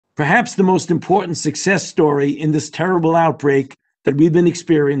Perhaps the most important success story in this terrible outbreak that we've been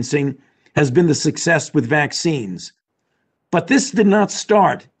experiencing has been the success with vaccines. But this did not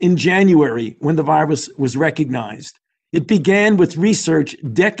start in January when the virus was recognized. It began with research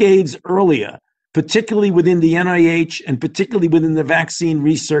decades earlier, particularly within the NIH and particularly within the Vaccine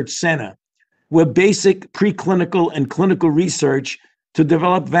Research Center, where basic preclinical and clinical research to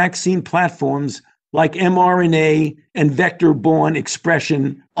develop vaccine platforms like mRNA and vector-borne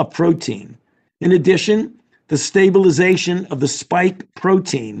expression of protein. In addition, the stabilization of the spike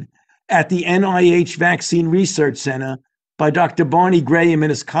protein at the NIH Vaccine Research Center by Dr. Barney Graham and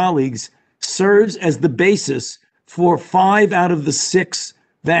his colleagues serves as the basis for 5 out of the 6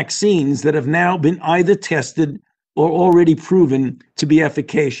 vaccines that have now been either tested or already proven to be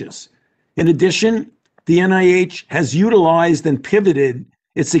efficacious. In addition, the NIH has utilized and pivoted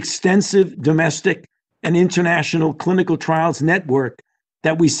its extensive domestic and international clinical trials network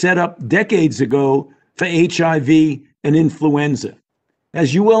that we set up decades ago for HIV and influenza.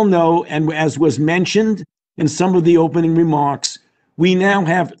 As you well know, and as was mentioned in some of the opening remarks, we now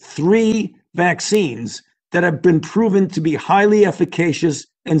have 3 vaccines that have been proven to be highly efficacious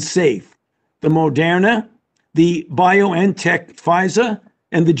and safe: the Moderna, the BioNTech Pfizer,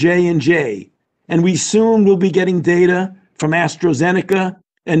 and the J&J. And we soon will be getting data from AstraZeneca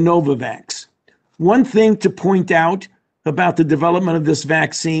and Novavax. One thing to point out about the development of this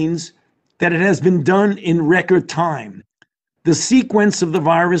vaccines, that it has been done in record time. The sequence of the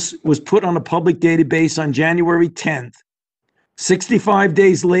virus was put on a public database on January 10th. 65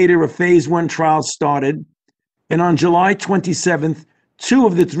 days later, a phase 1 trial started. And on July 27th, 2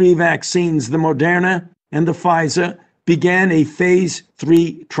 of the 3 vaccines, the Moderna and the Pfizer, began a phase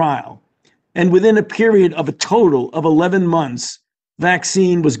 3 trial. And within a period of a total of 11 months,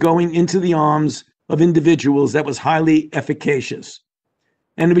 vaccine was going into the arms of individuals that was highly efficacious.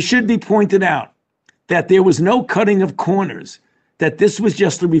 And it should be pointed out that there was no cutting of corners, that this was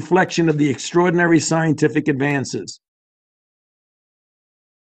just a reflection of the extraordinary scientific advances.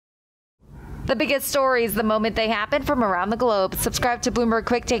 The biggest stories the moment they happen from around the globe. Subscribe to Bloomberg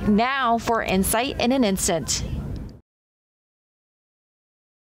Quicktake now for insight in an instant.